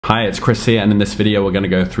Hi, it's Chris here, and in this video we're going to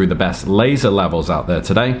go through the best laser levels out there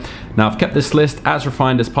today. Now, I've kept this list as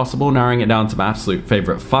refined as possible, narrowing it down to my absolute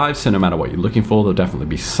favorite 5, so no matter what you're looking for, there'll definitely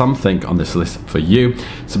be something on this list for you.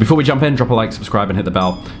 So before we jump in, drop a like, subscribe, and hit the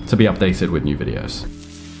bell to be updated with new videos.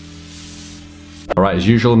 Alright, as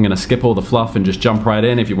usual, I'm going to skip all the fluff and just jump right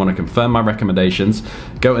in. If you want to confirm my recommendations,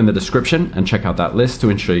 go in the description and check out that list to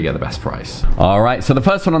ensure you get the best price. Alright, so the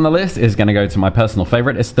first one on the list is going to go to my personal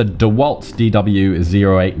favorite. It's the DeWalt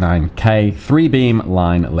DW089K 3-beam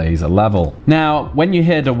line laser level. Now, when you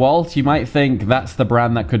hear DeWalt, you might think that's the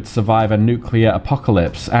brand that could survive a nuclear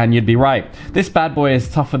apocalypse, and you'd be right. This bad boy is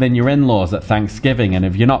tougher than your in-laws at Thanksgiving, and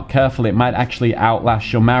if you're not careful, it might actually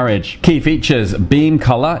outlast your marriage. Key features: beam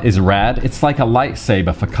color is red. It's like a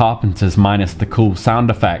lightsaber for carpenters minus the cool sound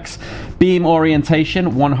effects. Beam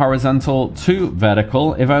orientation, 1 horizontal, 2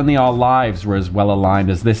 vertical. If only our lives were as well aligned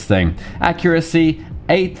as this thing. Accuracy,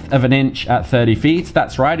 1/8 of an inch at 30 feet.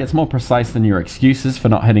 That's right, it's more precise than your excuses for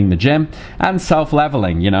not hitting the gym. And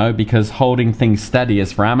self-leveling, you know, because holding things steady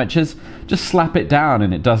is for amateurs. Just slap it down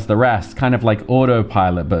and it does the rest. Kind of like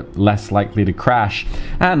autopilot, but less likely to crash.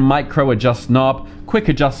 And micro adjust knob. Quick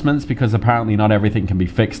adjustments, because apparently not everything can be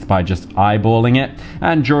fixed by just eyeballing it.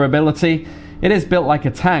 And durability, it is built like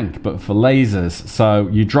a tank, but for lasers. So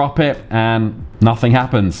you drop it and nothing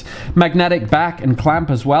happens. Magnetic back and clamp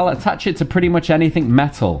as well. Attach it to pretty much anything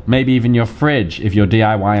metal, maybe even your fridge, if your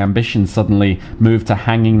DIY ambitions suddenly move to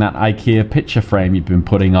hanging that IKEA picture frame you've been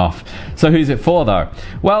putting off. So who's it for though?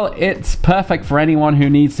 Well, it's perfect for anyone who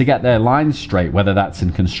needs to get their lines straight, whether that's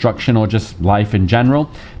in construction or just life in general.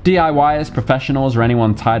 DIYers, professionals, or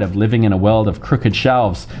anyone tired of living in a world of crooked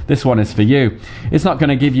shelves, this one is for you. It's not going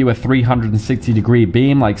to give you a 360-degree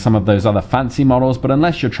beam like some of those other fancy models, but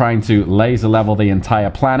unless you're trying to laser level the entire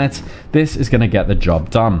planet, this is going to get the job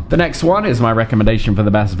done. The next one is my recommendation for the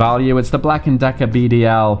best value. It's the Black & Decker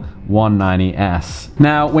BDL 190S.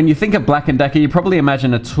 Now, when you think of Black & Decker, you probably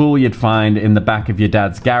imagine a tool you'd find in the back of your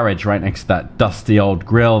dad's garage right next to that dusty old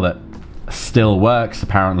grill that still works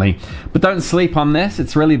apparently. But don't sleep on this.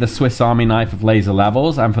 It's really the Swiss Army knife of laser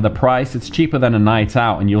levels, and for the price it's cheaper than a night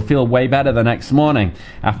out, and you'll feel way better the next morning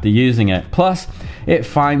after using it. Plus, it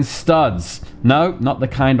finds studs. No, not the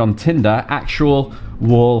kind on Tinder, actual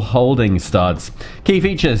wall holding studs. Key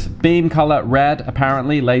features: beam color red.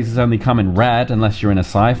 Apparently lasers only come in red unless you're in a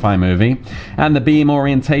sci-fi movie. And the beam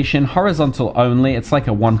orientation, horizontal only. It's like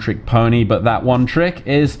a one-trick pony, but that one trick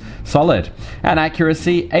is solid. And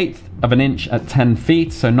accuracy, 1/8 of an inch at 10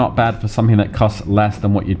 feet, so not bad for something that costs less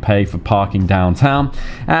than what you'd pay for parking downtown.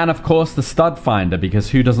 And of course the stud finder, because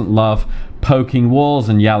who doesn't love poking walls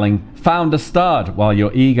and yelling, "Found a stud," while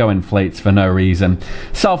your ego inflates for no reason.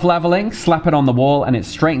 Self-leveling, slap it on the wall and it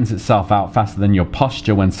straightens itself out faster than your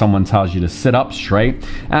posture when someone tells you to sit up straight.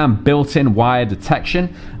 And built-in wire detection.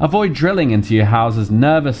 Avoid drilling into your house's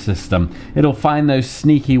nervous system. It'll find those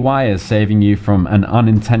sneaky wires, saving you from an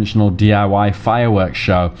unintentional DIY fireworks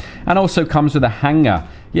show. And also comes with a hanger.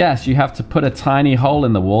 Yes, you have to put a tiny hole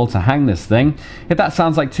in the wall to hang this thing. If that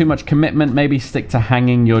sounds like too much commitment, maybe stick to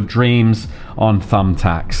hanging your dreams on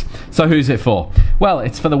thumbtacks. So who's it for? Well,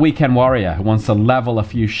 it's for the weekend warrior who wants to level a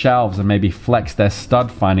few shelves and maybe flex their stud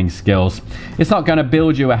finding skills. It's not going to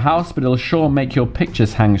build you a house, but it'll sure make your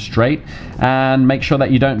pictures hang straight, and make sure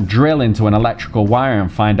that you don't drill into an electrical wire and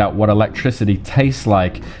find out what electricity tastes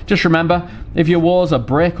like. Just remember, if your walls are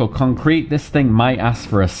brick or concrete, this thing might ask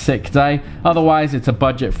for a sick day. Otherwise, it's a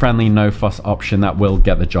budget-friendly, no-fuss option that will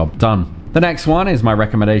get the job done. The next one is my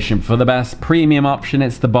recommendation for the best premium option.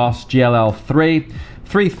 It's the Boss GLL3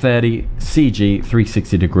 330 CG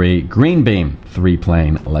 360-degree green beam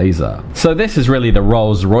 3-plane laser. So this is really the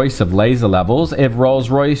Rolls-Royce of laser levels, if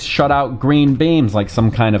Rolls-Royce shot out green beams like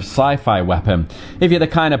some kind of sci-fi weapon. If you're the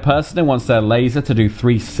kind of person who wants their laser to do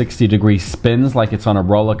 360-degree spins like it's on a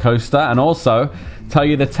roller coaster, and also tell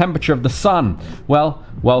you the temperature of the sun, well,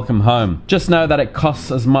 welcome home. Just know that it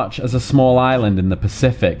costs as much as a small island in the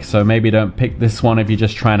Pacific, so maybe don't pick this one if you're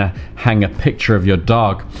just trying to hang a picture of your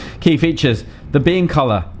dog. Key features: the beam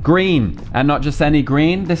color, green, and not just any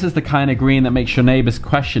green. This is the kind of green that makes your neighbors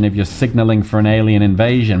question if you're signaling for an alien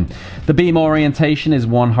invasion. The beam orientation is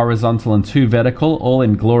 1 horizontal and 2 vertical, all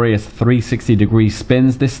in glorious 360-degree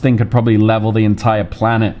spins. This thing could probably level the entire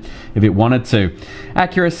planet if it wanted to.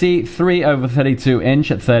 Accuracy, 3/32 32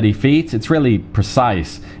 inch at 30 feet. It's really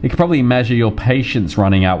precise. It could probably measure your patience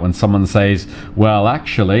running out when someone says, well,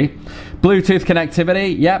 actually. Bluetooth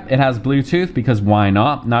connectivity, yep, it has Bluetooth because why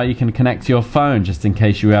not? Now you can connect to your phone just in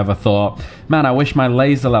case you ever thought, man, I wish my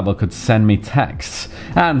laser level could send me texts.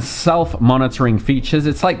 And self-monitoring features,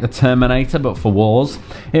 it's like the Terminator but for walls.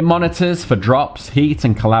 It monitors for drops, heat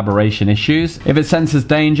and collaboration issues. If it senses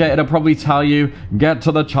danger, it'll probably tell you, get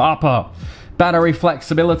to the chopper. Battery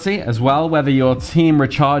flexibility as well, whether you're team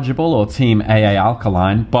rechargeable or team AA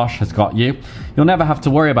alkaline, Bosch has got you. You'll never have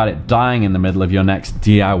to worry about it dying in the middle of your next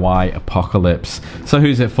DIY apocalypse. So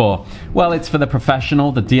who's it for? Well, it's for the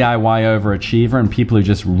professional, the DIY overachiever, and people who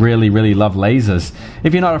just really, really love lasers.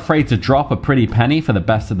 If you're not afraid to drop a pretty penny for the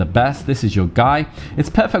best of the best, this is your guy. It's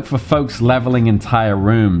perfect for folks leveling entire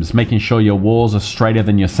rooms, making sure your walls are straighter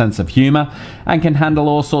than your sense of humor, and can handle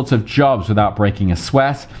all sorts of jobs without breaking a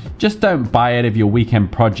sweat. Just don't buy it if your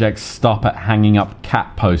weekend projects stop at hanging up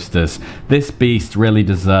cat posters. This beast really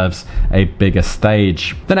deserves a bigger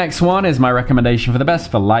stage. The next one is my recommendation for the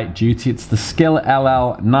best for light duty. It's the Skil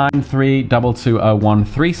LL932201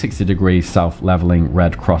 360 degree self-leveling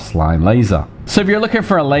red cross line laser. So if you're looking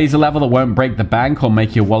for a laser level that won't break the bank or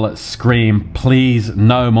make your wallet scream, please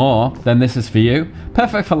no more, then this is for you.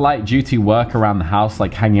 Perfect for light duty work around the house,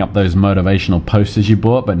 like hanging up those motivational posters you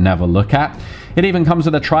bought but never look at. It even comes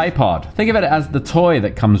with a tripod. Think of it as the toy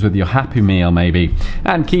that comes with your Happy Meal maybe.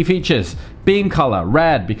 And key features. Beam color,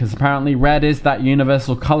 red, because apparently red is that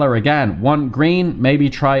universal color again. Want green? Maybe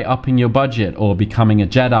try upping your budget or becoming a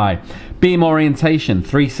Jedi. Beam orientation,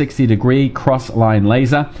 360 degree cross line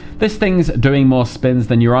laser. This thing's doing more spins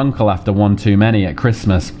than your uncle after one too many at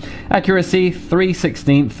Christmas. Accuracy,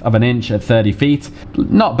 3/16 of an inch at 30 feet.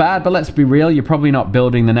 Not bad, but let's be real, you're probably not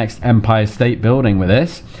building the next Empire State Building with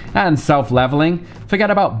this. And self-leveling. Forget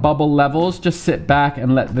about bubble levels, just sit back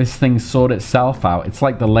and let this thing sort itself out. It's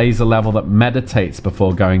like the laser level that meditates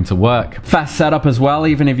before going to work. Fast setup as well,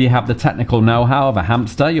 even if you have the technical know-how of a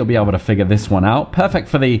hamster, you'll be able to figure this one out. Perfect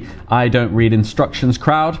for the I don't read instructions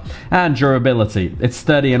crowd. And durability. It's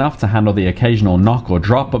sturdy enough to handle the occasional knock or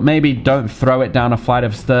drop, but maybe don't throw it down a flight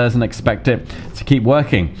of stairs and expect it to keep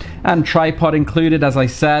working. And tripod included, as I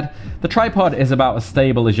said. The tripod is about as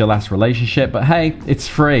stable as your last relationship, but hey, it's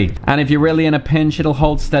free. And if you're really in a pinch, it'll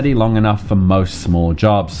hold steady long enough for most small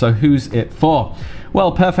jobs. So who's it for?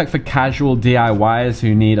 Well, perfect for casual DIYers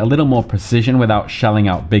who need a little more precision without shelling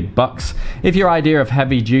out big bucks. If your idea of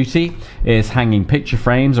heavy duty is hanging picture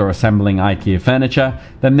frames or assembling IKEA furniture,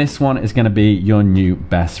 then this one is going to be your new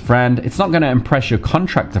best friend. It's not going to impress your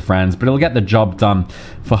contractor friends, but it'll get the job done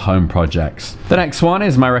for home projects. The next one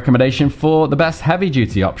is my recommendation for the best heavy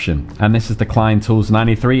duty option, and this is the Klein Tools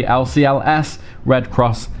 93 LCLS Red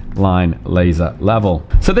Cross line laser level.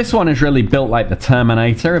 So this one is really built like the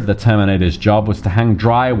Terminator, if the Terminator's job was to hang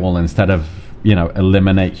drywall instead of, you know,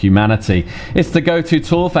 eliminate humanity. It's the go-to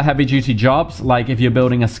tool for heavy-duty jobs, like if you're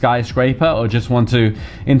building a skyscraper or just want to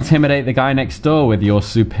intimidate the guy next door with your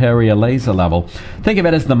superior laser level. Think of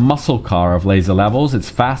it as the muscle car of laser levels. It's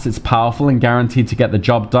fast, it's powerful, and guaranteed to get the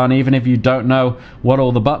job done even if you don't know what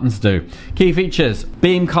all the buttons do. Key features.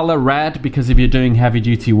 Beam color red, because if you're doing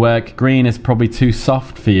heavy-duty work, green is probably too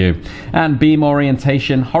soft for you. And beam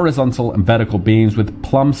orientation, horizontal and vertical beams with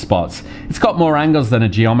plumb spots. It's got more angles than a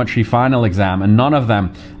geometry final exam, and none of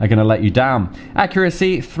them are going to let you down.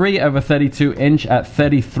 Accuracy, 3/32 inch at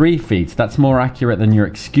 33 feet. That's more accurate than your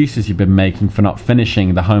excuses you've been making for not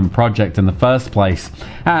finishing the home project in the first place.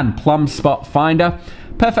 And plumb spot finder.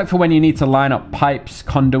 Perfect for when you need to line up pipes,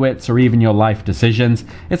 conduits, or even your life decisions.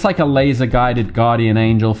 It's like a laser-guided guardian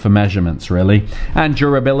angel for measurements, really. And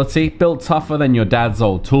durability, built tougher than your dad's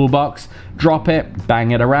old toolbox. Drop it,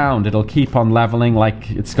 bang it around. It'll keep on leveling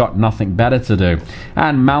like it's got nothing better to do.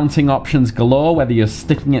 And mounting options galore, whether you're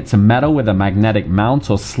sticking it to metal with a magnetic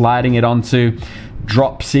mount or sliding it onto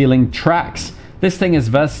drop ceiling tracks. This thing is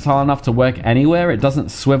versatile enough to work anywhere. It doesn't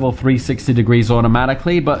swivel 360 degrees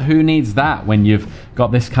automatically, but who needs that when you've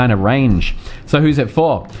got this kind of range? So who's it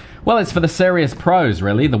for? Well, it's for the serious pros,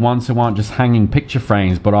 really, the ones who aren't just hanging picture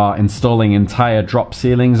frames but are installing entire drop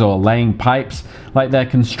ceilings or laying pipes like they're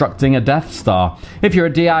constructing a Death Star. If you're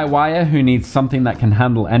a DIYer who needs something that can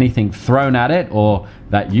handle anything thrown at it or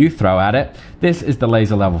that you throw at it, this is the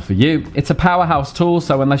laser level for you. It's a powerhouse tool,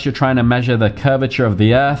 so unless you're trying to measure the curvature of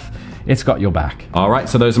the earth, it's got your back. All right,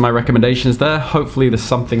 so those are my recommendations there. Hopefully there's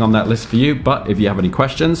something on that list for you, but if you have any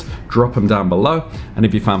questions, drop them down below. And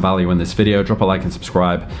if you found value in this video, drop a like and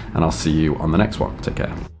subscribe, and I'll see you on the next one. Take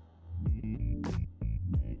care.